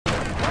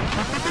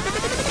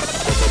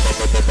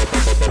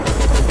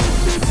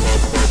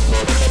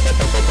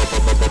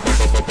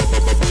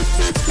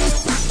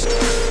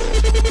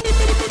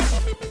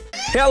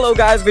Hello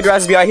guys,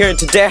 VidRazBI here, and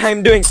today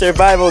I'm doing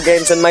survival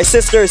games and my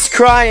sister is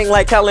crying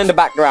like hell in the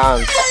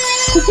background.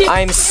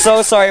 I'm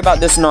so sorry about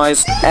this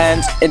noise,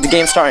 and the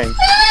game's starting.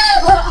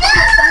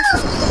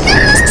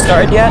 Is it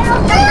started yet?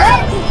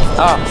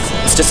 Oh,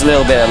 it's just a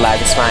little bit of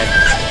lag, it's fine.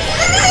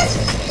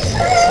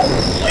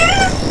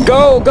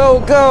 Go, go,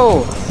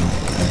 go!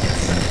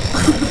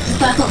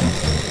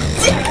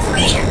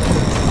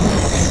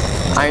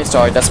 Iron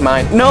sword, that's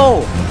mine.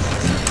 No!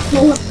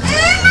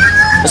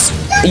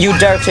 You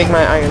dare take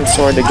my iron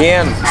sword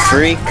again,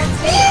 freak.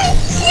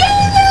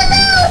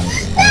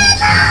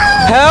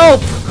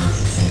 Help!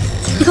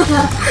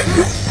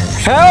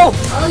 Help!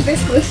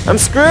 I'm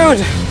screwed!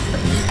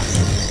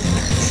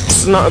 This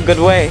is not a good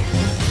way.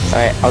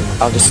 Alright,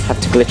 I'll just have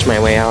to glitch my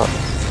way out.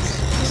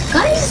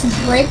 Can I just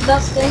break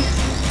that thing?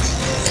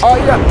 Oh,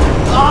 yeah!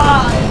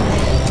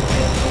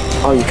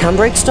 Oh, you can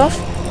break stuff?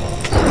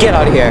 Get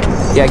out of here.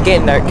 Yeah, get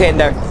in there, get in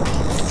there.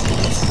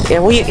 Yeah,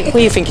 what do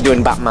you think you're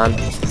doing, Batman?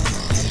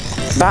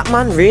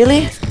 Batman,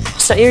 really?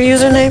 Is that your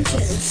username?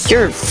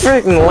 You're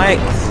friggin' lag.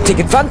 Take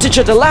advantage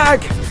of the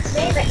lag!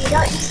 Yeah, but you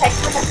don't use that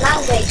kind of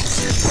language.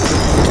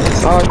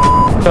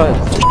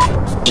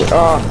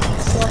 Oh,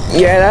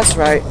 yeah, that's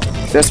right.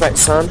 That's right,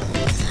 son.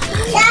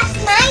 That's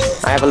mine.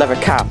 I have a leather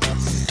cap.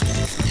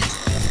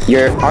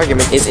 Your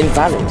argument is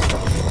invalid.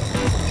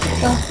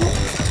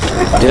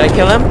 Did I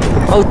kill him?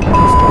 Oh,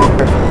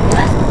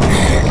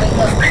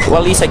 well,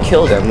 at least I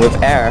killed him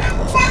with air.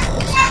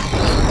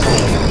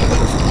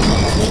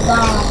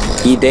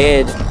 He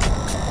did.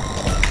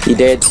 He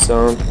did,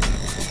 son.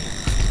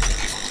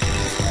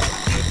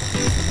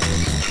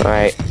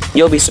 Alright.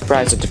 You'll be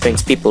surprised at the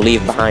things people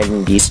leave behind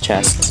in these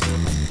chests.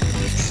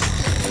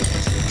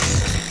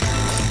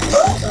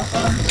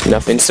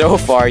 Nothing so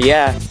far,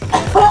 yeah.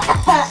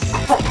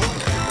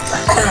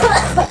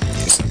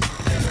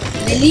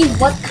 They leave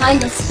what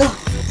kind of stuff?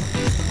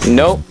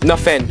 Nope,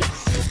 nothing.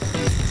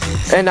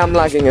 And I'm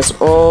lagging as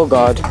oh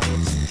god.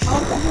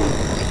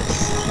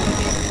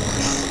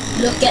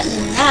 Look at me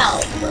now.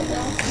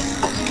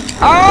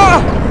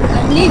 Ah!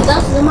 I believe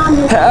that's the man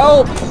who...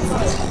 Help!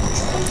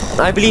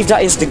 I believe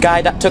that is the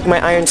guy that took my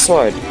iron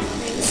sword.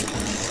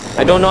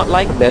 I do not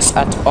like this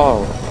at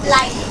all.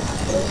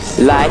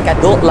 Like I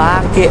don't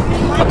like it.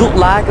 I don't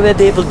like when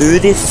people do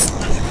this.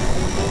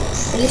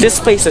 This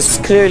place is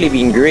clearly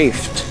being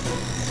griefed.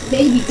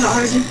 baby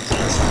garden.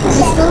 It's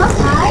still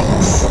outside?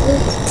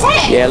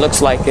 Yeah,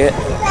 looks like it.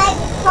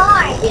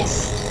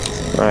 Yes.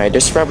 Alright,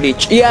 there's probably...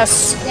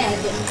 Yes!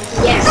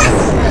 Yes.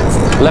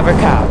 Leather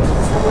cap.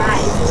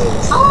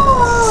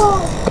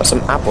 Oh! Got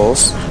some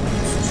apples.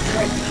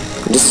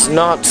 This is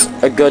not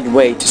a good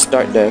way to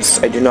start this.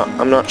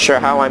 I'm not sure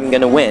how I'm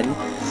gonna win.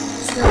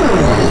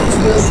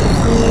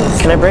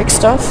 Can I break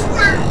stuff?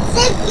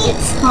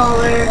 It's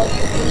taller.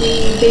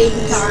 Baby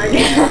card.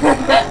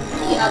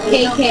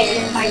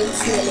 KK.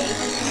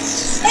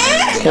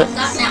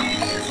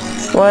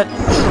 What?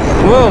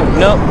 Whoa,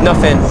 no,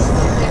 nothing.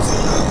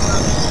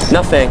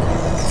 Nothing.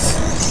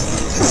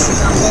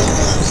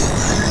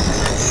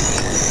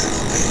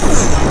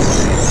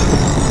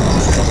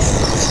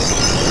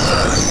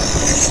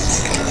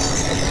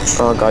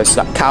 Oh guys,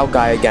 that cow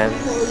guy again.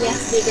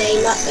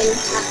 Yesterday, not in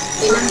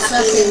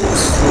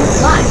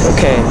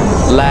Okay,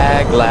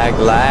 lag.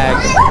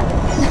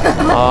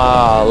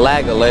 Oh,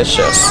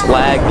 lag-alicious.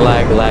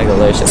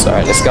 Lag-alicious.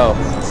 Alright, let's go.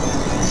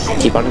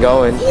 Keep on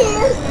going.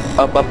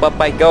 Up,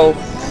 I go.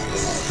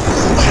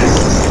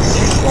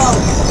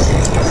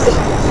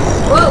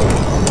 Whoa!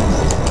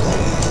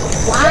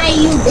 Why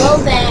you go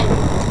there?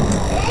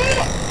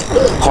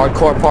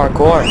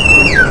 Parkour.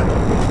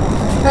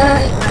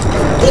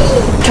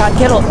 Can't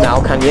get up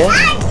now, can you?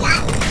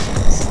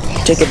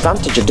 Take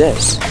advantage of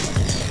this.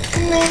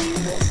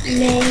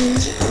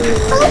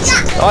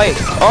 Oi!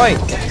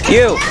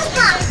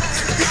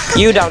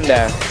 You down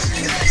there.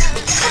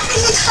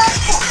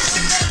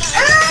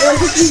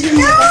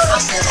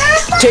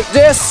 Take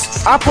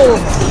this! Apple!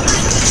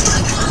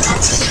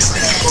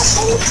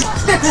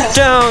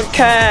 Don't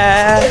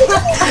care!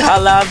 I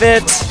love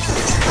it!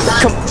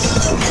 Come...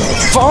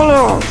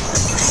 Follow!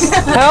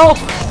 Help!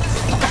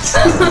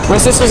 My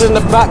sister's in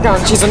the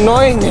background, she's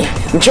annoying me.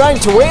 I'm trying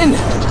to win!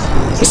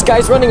 This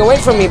guy's running away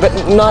from me, but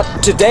not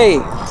today.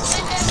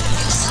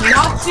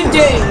 Not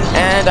today.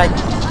 And I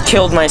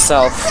killed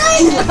myself.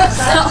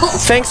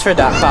 Thanks for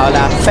that,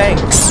 Paula.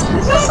 Thanks.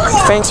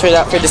 Thanks for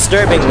that, for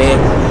disturbing me.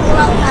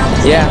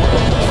 Yeah.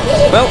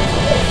 Well,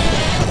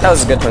 that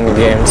was a good Hunger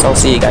Games. I'll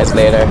see you guys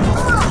later.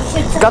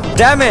 God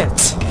damn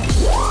it!